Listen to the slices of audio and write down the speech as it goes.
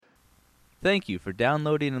Thank you for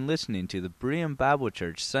downloading and listening to the Berean Bible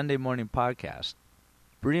Church Sunday Morning Podcast.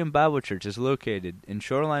 Berean Bible Church is located in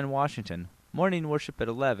Shoreline, Washington, morning worship at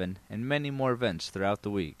 11, and many more events throughout the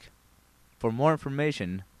week. For more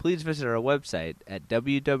information, please visit our website at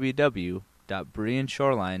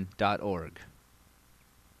www.bereanshoreline.org.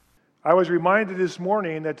 I was reminded this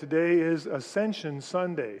morning that today is Ascension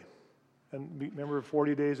Sunday. And remember,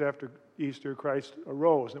 40 days after Easter, Christ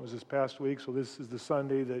arose. And it was this past week, so this is the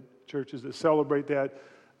Sunday that churches that celebrate that,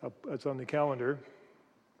 it's on the calendar.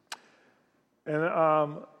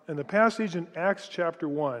 And the passage in Acts chapter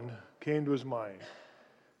 1 came to his mind.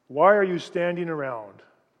 Why are you standing around?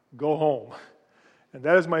 Go home. And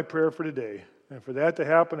that is my prayer for today. And for that to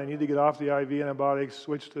happen, I need to get off the IV antibiotics,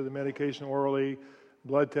 switch to the medication orally,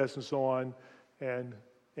 blood tests and so on, and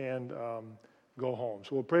go home.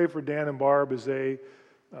 So we'll pray for Dan and Barb as they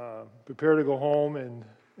prepare to go home and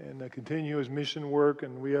continue his mission work.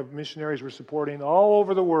 And we have missionaries we're supporting all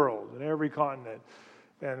over the world, in every continent.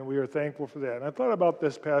 And we are thankful for that. And I thought about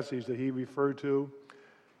this passage that he referred to.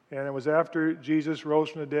 And it was after Jesus rose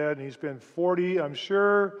from the dead, and he spent 40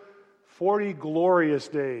 glorious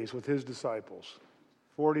days with his disciples.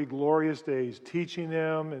 40 glorious days teaching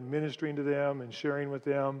them and ministering to them and sharing with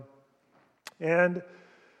them. And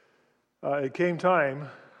it came time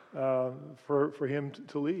for him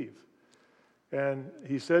to leave. And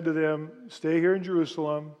he said to them, stay here in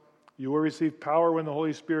Jerusalem. You will receive power when the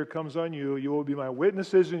Holy Spirit comes on you. You will be my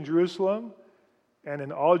witnesses in Jerusalem and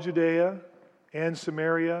in all Judea and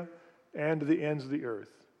Samaria and to the ends of the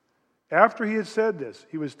earth. After he had said this,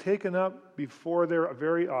 he was taken up before their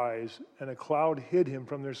very eyes, and a cloud hid him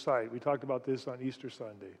from their sight. We talked about this on Easter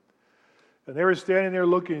Sunday. And they were standing there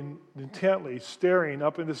looking intently, staring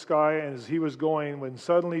up in the sky, and as he was going, when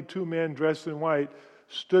suddenly two men dressed in white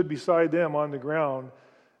stood beside them on the ground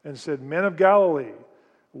and said, Men of Galilee,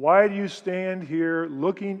 why do you stand here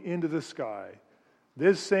looking into the sky?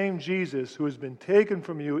 This same Jesus who has been taken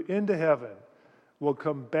from you into heaven will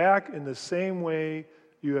come back in the same way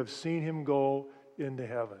you have seen him go into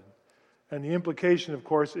heaven. And the implication, of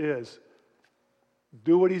course, is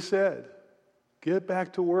do what he said. Get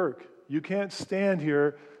back to work. You can't stand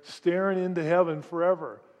here staring into heaven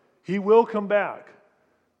forever. He will come back.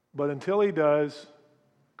 But until he does,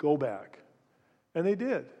 go back. And they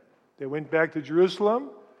did. They went back to Jerusalem.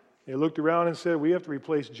 They looked around and said, we have to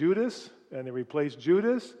replace Judas. And they replaced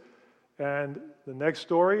Judas. And the next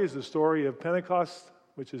story is the story of Pentecost,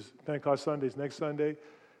 which is Pentecost Sunday's next Sunday,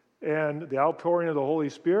 and the outpouring of the Holy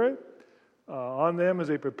Spirit on them as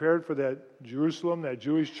they prepared for that Jerusalem, that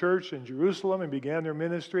Jewish church in Jerusalem, and began their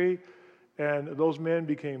ministry. And those men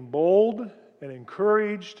became bold and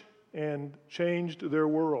encouraged and changed their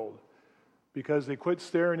world because they quit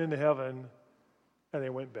staring into heaven and they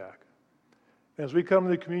went back. As we come to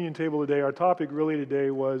the communion table today, our topic really today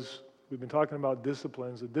was, we've been talking about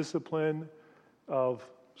disciplines, the discipline of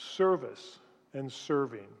service and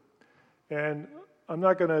serving. And I'm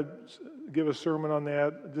not going to give a sermon on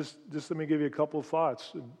that. Just let me give you a couple of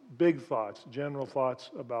thoughts, big thoughts, general thoughts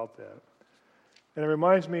about that. And it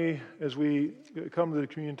reminds me, as we come to the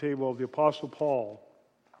communion table, of the Apostle Paul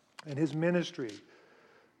and his ministry.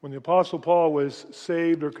 When the Apostle Paul was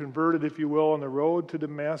saved or converted, if you will, on the road to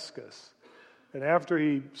Damascus, and after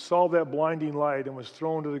he saw that blinding light and was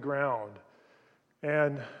thrown to the ground,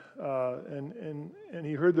 and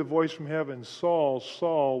he heard the voice from heaven, Saul,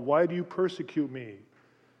 Saul, why do you persecute me?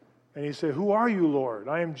 And he said, who are you, Lord?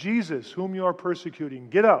 I am Jesus, whom you are persecuting.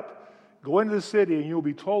 Get up, go into the city, and you will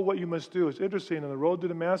be told what you must do. It's interesting, on the road to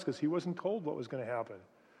Damascus, he wasn't told what was going to happen.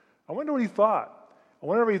 I wonder what he thought. I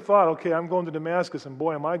wonder if he thought, okay, I'm going to Damascus, and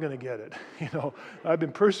boy, am I going to get it. I've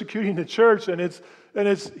been persecuting the church, and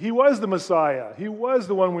he was the Messiah. He was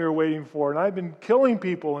the one we were waiting for, and I've been killing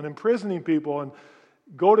people and imprisoning people, and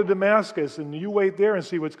go to Damascus, and you wait there and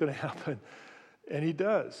see what's going to happen. And he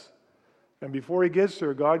does. And before he gets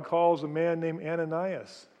there, God calls a man named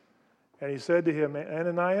Ananias. And he said to him,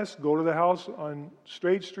 Ananias, go to the house on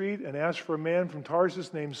Straight Street and ask for a man from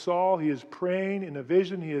Tarsus named Saul. He is praying. In a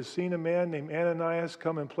vision, he has seen a man named Ananias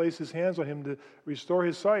come and place his hands on him to restore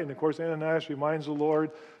his sight. And of course, Ananias reminds the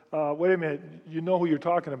Lord, wait a minute, you know who you're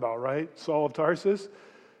talking about, right? Saul of Tarsus?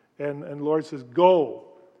 And the Lord says, go.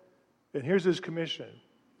 And here's his commission.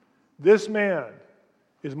 This man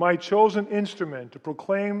is my chosen instrument to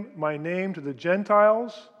proclaim my name to the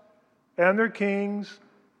Gentiles and their kings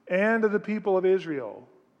and to the people of Israel.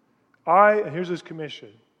 And here's his commission.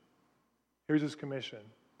 Here's his commission.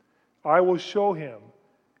 I will show him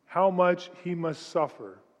how much he must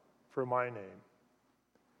suffer for my name.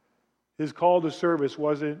 His call to service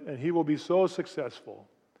wasn't, and he will be so successful.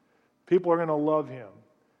 People are going to love him.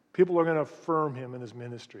 People are going to affirm him in his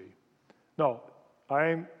ministry. No,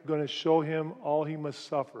 I'm going to show him all he must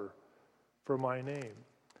suffer for my name.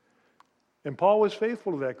 And Paul was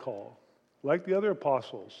faithful to that call, like the other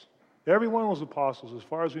apostles. Every one of those apostles, as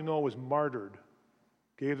far as we know, was martyred,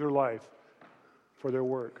 gave their life for their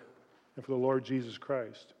work and for the Lord Jesus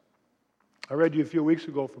Christ. I read to you a few weeks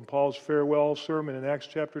ago from Paul's farewell sermon in Acts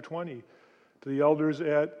chapter 20 to the elders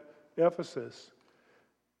at Ephesus.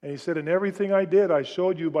 And he said, "In everything I did, I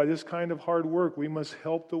showed you by this kind of hard work, we must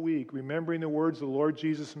help the weak, remembering the words the Lord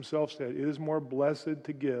Jesus himself said, 'It is more blessed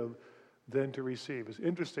to give than to receive.'" It's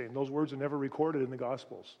interesting. Those words are never recorded in the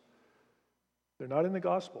Gospels. They're not in the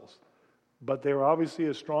Gospels. But they were obviously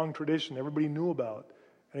a strong tradition everybody knew about.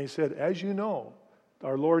 And he said, as you know,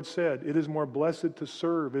 our Lord said, it is more blessed to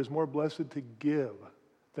serve, it is more blessed to give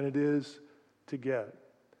than it is to get.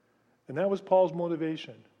 And that was Paul's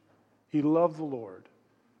motivation. He loved the Lord.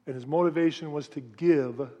 And his motivation was to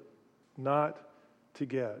give, not to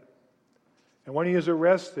get. And when he is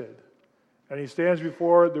arrested, and he stands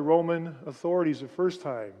before the Roman authorities the first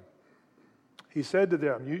time, he said to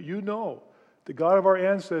them, you know, the God of our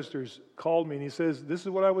ancestors called me, and he says, this is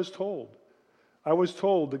what I was told. I was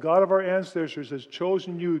told, the God of our ancestors has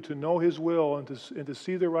chosen you to know his will and to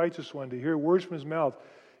see the righteous one, to hear words from his mouth.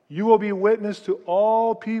 You will be witness to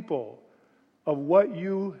all people of what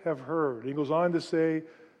you have heard. He goes on to say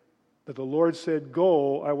that the Lord said,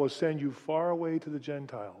 go, I will send you far away to the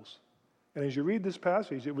Gentiles. And as you read this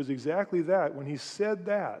passage, it was exactly that. When he said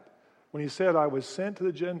that, when he said, I was sent to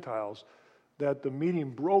the Gentiles, that the meeting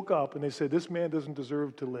broke up and they said, this man doesn't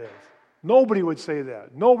deserve to live. Nobody would say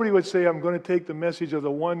that. Nobody would say, I'm going to take the message of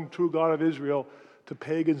the one true God of Israel to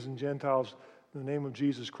pagans and Gentiles in the name of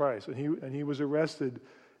Jesus Christ. And he was arrested,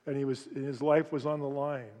 and his life was on the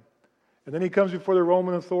line. And then he comes before the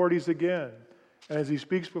Roman authorities again. And as he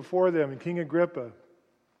speaks before them, and King Agrippa,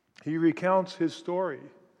 he recounts his story.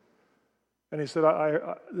 And he said,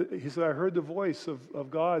 I heard the voice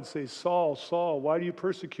of God say, Saul, Saul, why do you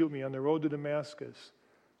persecute me on the road to Damascus?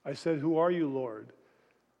 I said, who are you, Lord?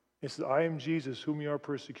 He said, I am Jesus, whom you are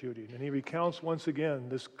persecuting. And he recounts once again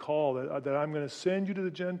this call that I'm going to send you to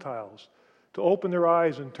the Gentiles to open their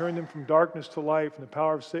eyes and turn them from darkness to light, from the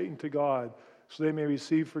power of Satan to God, so they may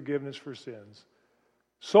receive forgiveness for sins.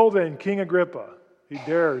 So then, King Agrippa, he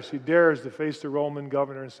dares to face the Roman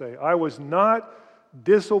governor and say, I was not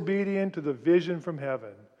disobedient to the vision from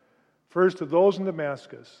heaven, first to those in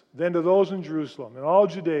Damascus, then to those in Jerusalem, and all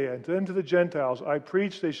Judea, and then to the Gentiles. I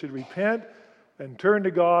preached they should repent and turn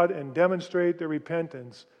to God and demonstrate their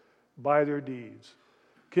repentance by their deeds.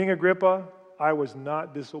 King Agrippa, I was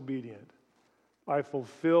not disobedient. I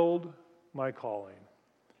fulfilled my calling.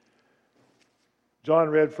 John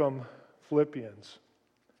read from Philippians.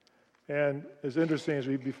 And it's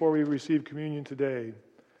interesting, before we receive communion today,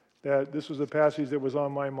 that this was a passage that was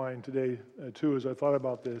on my mind today, too, as I thought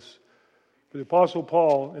about this. The Apostle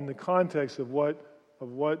Paul, in the context of what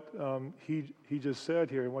he just said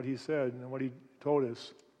here, and what he said, and what he told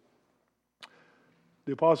us,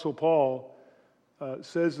 the Apostle Paul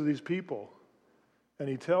says to these people, and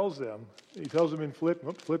he tells them in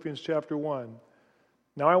Philippians chapter 1,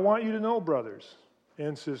 now I want you to know, brothers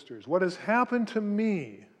and sisters, what has happened to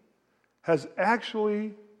me has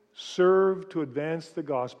actually served to advance the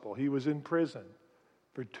gospel. He was in prison.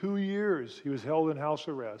 For 2 years, he was held in house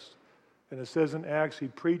arrest. And it says in Acts, he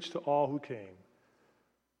preached to all who came.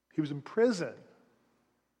 He was in prison.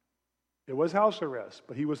 It was house arrest,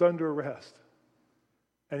 but he was under arrest.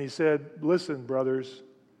 And he said, listen, brothers,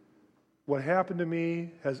 what happened to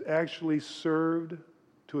me has actually served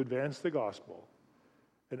to advance the gospel.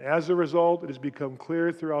 And as a result, it has become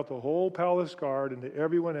clear throughout the whole palace guard and to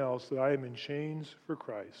everyone else that I am in chains for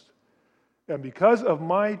Christ. And because of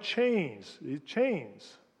my chains,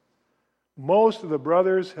 most of the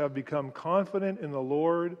brothers have become confident in the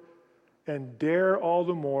Lord and dare all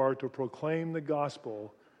the more to proclaim the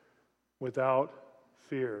gospel without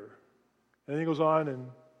fear. And then he goes on and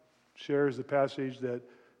shares the passage that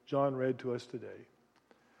John read to us today.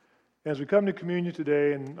 As we come to communion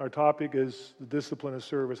today, and our topic is the discipline of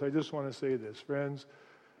service, I just want to say this, friends.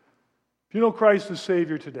 If you know Christ as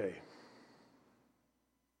Savior today,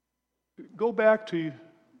 go back to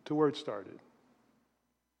where it started.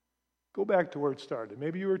 Go back to where it started.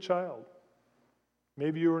 Maybe you were a child.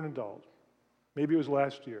 Maybe you were an adult. Maybe it was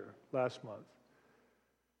last year, last month.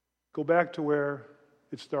 Go back to where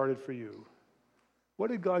it started for you. What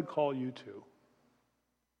did God call you to?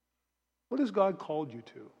 What has God called you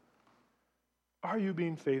to? Are you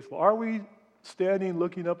being faithful? Are we standing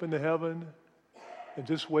looking up into heaven and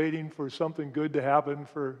just waiting for something good to happen,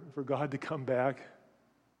 for God to come back?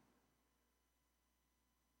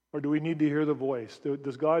 Or do we need to hear the voice?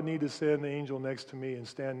 Does God need to send the angel next to me and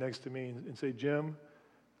stand next to me and say, Jim,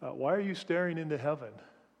 why are you staring into heaven?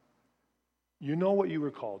 You know what you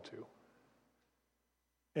were called to.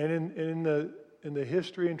 And in the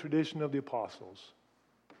history and tradition of the apostles,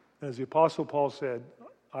 as the Apostle Paul said,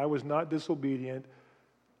 I was not disobedient,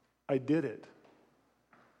 I did it.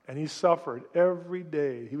 And he suffered every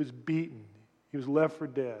day. He was beaten. He was left for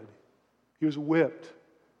dead. He was whipped.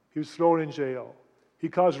 He was thrown in jail. He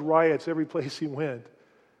caused riots every place he went.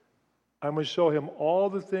 I must show him all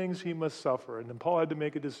the things he must suffer. And then Paul had to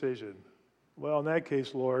make a decision. Well, in that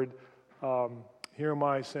case, Lord, here am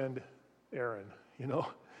I, send Aaron.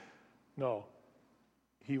 No,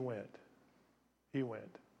 he went. He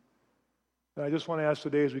went. And I just want to ask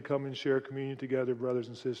today as we come and share communion together, brothers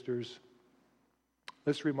and sisters,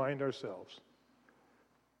 let's remind ourselves.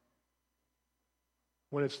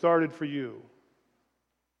 When it started for you,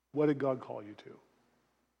 what did God call you to?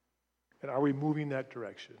 And are we moving that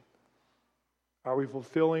direction? Are we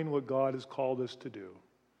fulfilling what God has called us to do?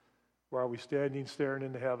 Or are we standing, staring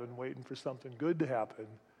into heaven, waiting for something good to happen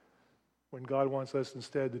when God wants us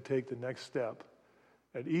instead to take the next step?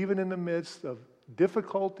 And even in the midst of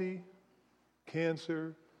difficulty,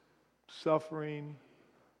 cancer, suffering,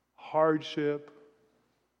 hardship,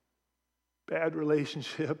 bad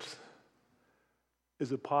relationships,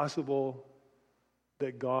 is it possible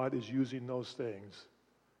that God is using those things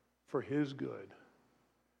for His good,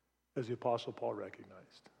 as the Apostle Paul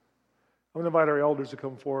recognized? I'm going to invite our elders to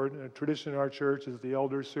come forward. A tradition in our church is the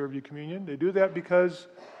elders serve you communion. They do that because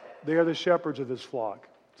they are the shepherds of this flock.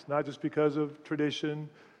 It's not just because of tradition.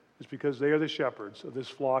 It's because they are the shepherds of this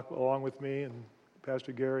flock, along with me and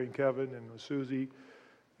Pastor Gary and Kevin and Susie.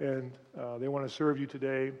 And they want to serve you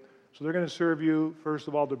today. So they're going to serve you, first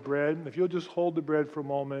of all, the bread. If you'll just hold the bread for a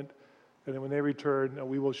moment, and then when they return,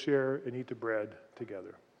 we will share and eat the bread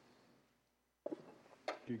together.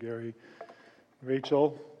 Thank you, Gary.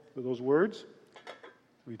 Rachel, for those words.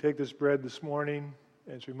 We take this bread this morning,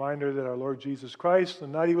 and it's a reminder that our Lord Jesus Christ, the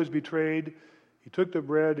night He was betrayed, He took the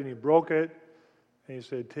bread and He broke it, and He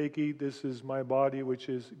said, "Take, eat, this is my body which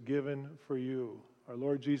is given for you." Our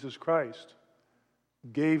Lord Jesus Christ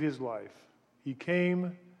gave His life. He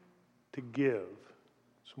came to give.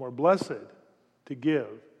 It's more blessed to give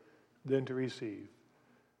than to receive.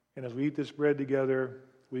 And as we eat this bread together,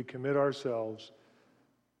 we commit ourselves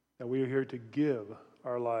that we are here to give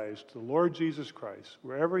our lives to the Lord Jesus Christ.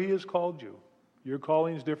 Wherever He has called you, your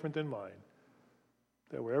calling is different than mine,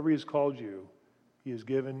 that wherever He has called you, He has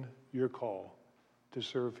given your call to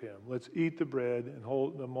serve Him. Let's eat the bread and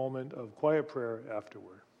hold a moment of quiet prayer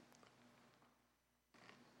afterward.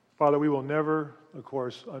 Father, we will never, of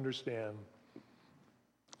course, understand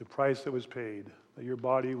the price that was paid, that your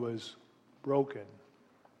body was broken,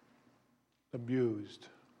 abused,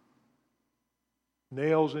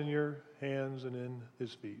 nails in your hands and in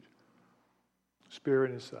His feet, spear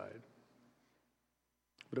in His side.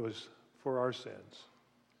 But it was for our sins,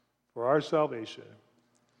 for our salvation,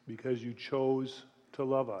 because you chose to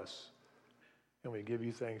love us, and we give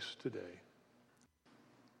you thanks today.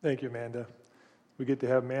 Thank you, Amanda. We get to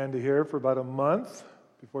have Amanda here for about a month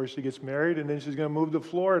before she gets married, and then she's going to move to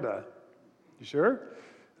Florida. You sure?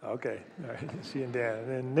 Okay. All right. She and Dan. And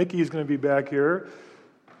then Nikki's going to be back here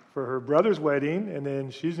for her brother's wedding, and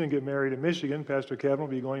then she's going to get married in Michigan. Pastor Kevin will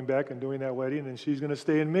be going back and doing that wedding, and then she's going to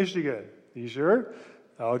stay in Michigan. You sure?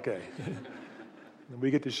 Okay. And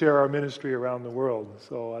we get to share our ministry around the world,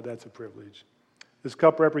 so that's a privilege. This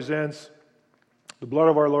cup represents the blood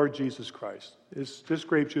of our Lord Jesus Christ. It's just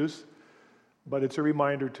grape juice, but it's a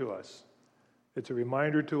reminder to us. It's a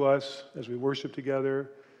reminder to us as we worship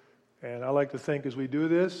together. And I like to think as we do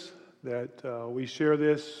this, that we share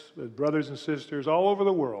this with brothers and sisters all over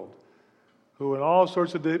the world who in all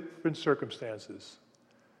sorts of different circumstances,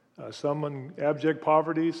 some in abject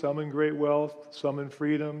poverty, some in great wealth, some in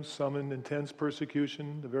freedom, some in intense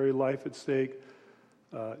persecution, the very life at stake,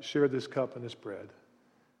 share this cup and this bread.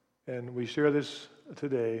 And we share this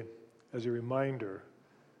today as a reminder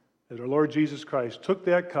that our Lord Jesus Christ took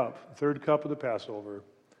that cup, the third cup of the Passover,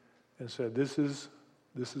 and said, this is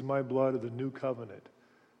my blood of the new covenant,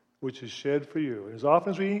 which is shed for you. And as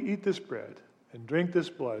often as we eat this bread and drink this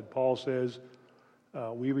blood, Paul says,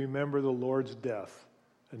 we remember the Lord's death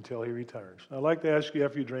until He returns. I'd like to ask you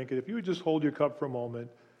after you drink it, if you would just hold your cup for a moment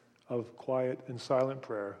of quiet and silent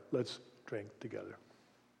prayer. Let's drink together.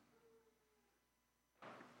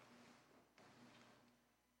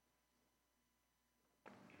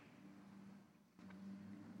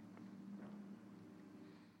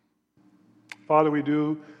 Father, we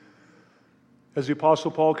do as the Apostle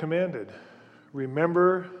Paul commanded.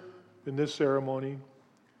 Remember in this ceremony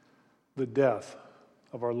the death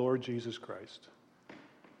of our Lord Jesus Christ.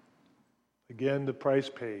 Again, the price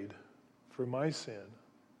paid for my sin,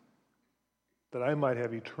 that I might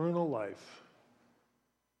have eternal life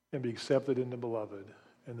and be accepted in the beloved.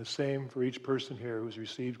 And the same for each person here who has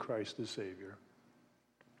received Christ as Savior.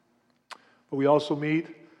 But we also meet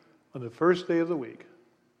on the first day of the week,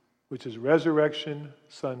 which is Resurrection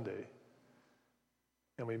Sunday.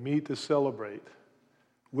 And we meet to celebrate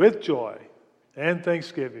with joy and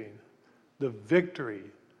thanksgiving the victory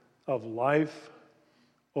of life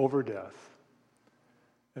over death.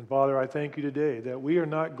 And Father, I thank you today that we are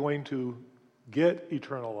not going to get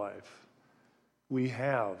eternal life. We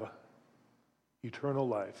have eternal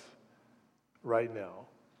life right now.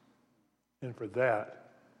 And for that,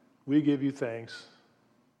 we give you thanks,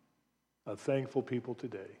 a thankful people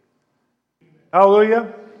today.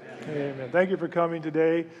 Hallelujah. Amen. Thank you for coming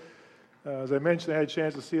today. As I mentioned, I had a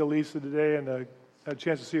chance to see Elisa today, and I had a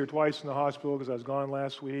chance to see her twice in the hospital because I was gone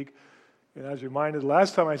last week. And I was reminded,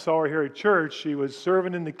 last time I saw her here at church, she was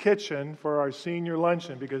serving in the kitchen for our senior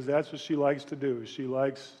luncheon because that's what she likes to do. She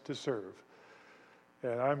likes to serve.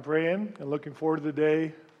 And I'm praying and looking forward to the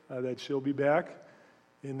day that she'll be back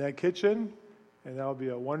in that kitchen, and that'll be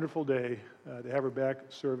a wonderful day to have her back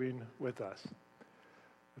serving with us.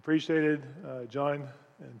 Appreciated John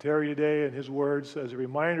and Terry today and his words as a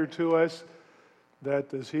reminder to us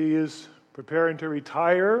that as he is preparing to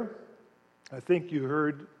retire, I think you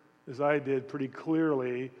heard, as I did pretty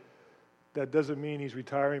clearly, that doesn't mean he's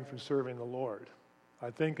retiring from serving the Lord. I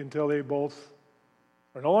think until they both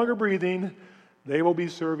are no longer breathing, they will be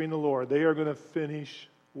serving the Lord. They are going to finish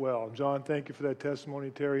well. John, thank you for that testimony.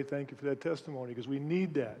 Terry, thank you for that testimony, because we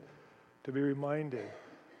need that to be reminded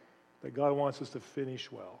that God wants us to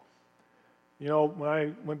finish well. You know, when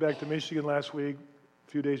I went back to Michigan last week,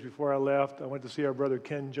 a few days before I left, I went to see our brother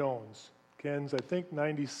Ken Jones. Ken's, I think,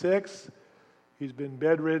 96. He's been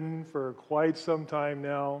bedridden for quite some time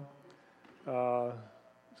now.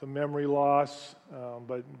 Some memory loss,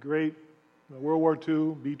 but great World War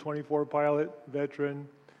II, B-24 pilot, veteran.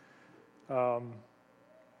 And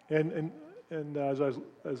as I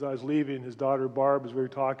was leaving, his daughter Barb, as we were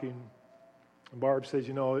talking, Barb says,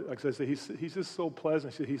 you know, like I said, he's just so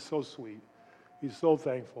pleasant. She said, he's so sweet. He's so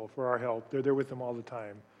thankful for our help. They're there with him all the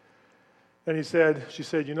time. And she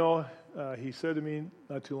said, you know, he said to me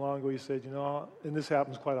not too long ago, he said, you know, and this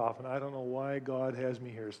happens quite often, I don't know why God has me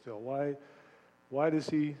here still. Why does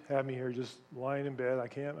he have me here just lying in bed?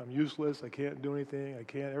 I'm useless. I can't do anything.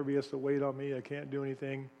 Everybody has to wait on me. I can't do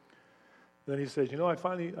anything. Then he says, you know, I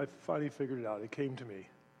finally figured it out. It came to me.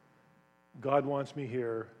 God wants me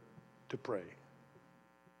here to pray.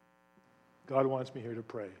 God wants me here to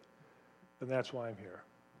pray. And that's why I'm here.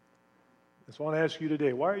 And so I want to ask you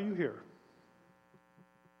today, why are you here?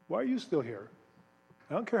 Why are you still here?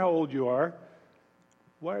 I don't care how old you are.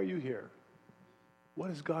 Why are you here? What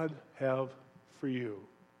does God have for you?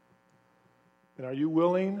 And are you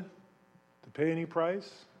willing to pay any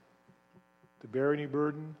price? To bear any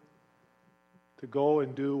burden? To go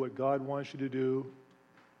and do what God wants you to do?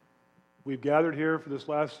 We've gathered here for this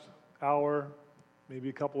last hour, maybe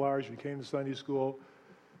a couple hours. We came to Sunday school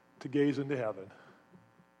to gaze into heaven.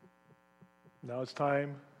 Now it's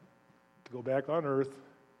time to go back on earth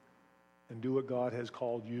and do what God has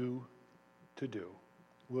called you to do.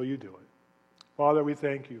 Will you do it? Father, we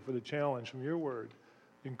thank you for the challenge from your word,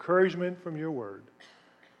 the encouragement from your word,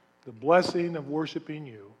 the blessing of worshiping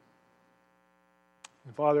you.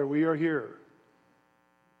 And Father, we are here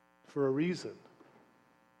for a reason.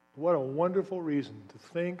 What a wonderful reason to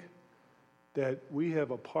think that we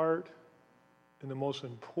have a part in the most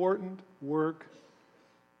important work,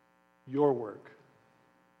 your work,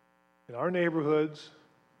 in our neighborhoods,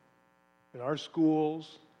 in our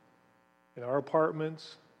schools, in our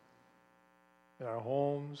apartments, in our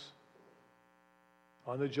homes,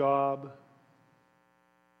 on the job,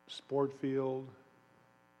 sport field,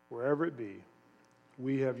 wherever it be.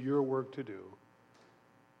 We have your work to do.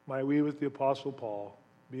 Might we, with the Apostle Paul,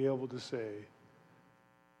 be able to say,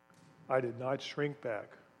 I did not shrink back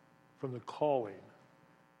from the calling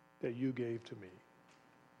that you gave to me.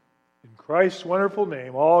 In Christ's wonderful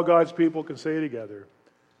name, all God's people can say together,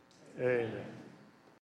 amen.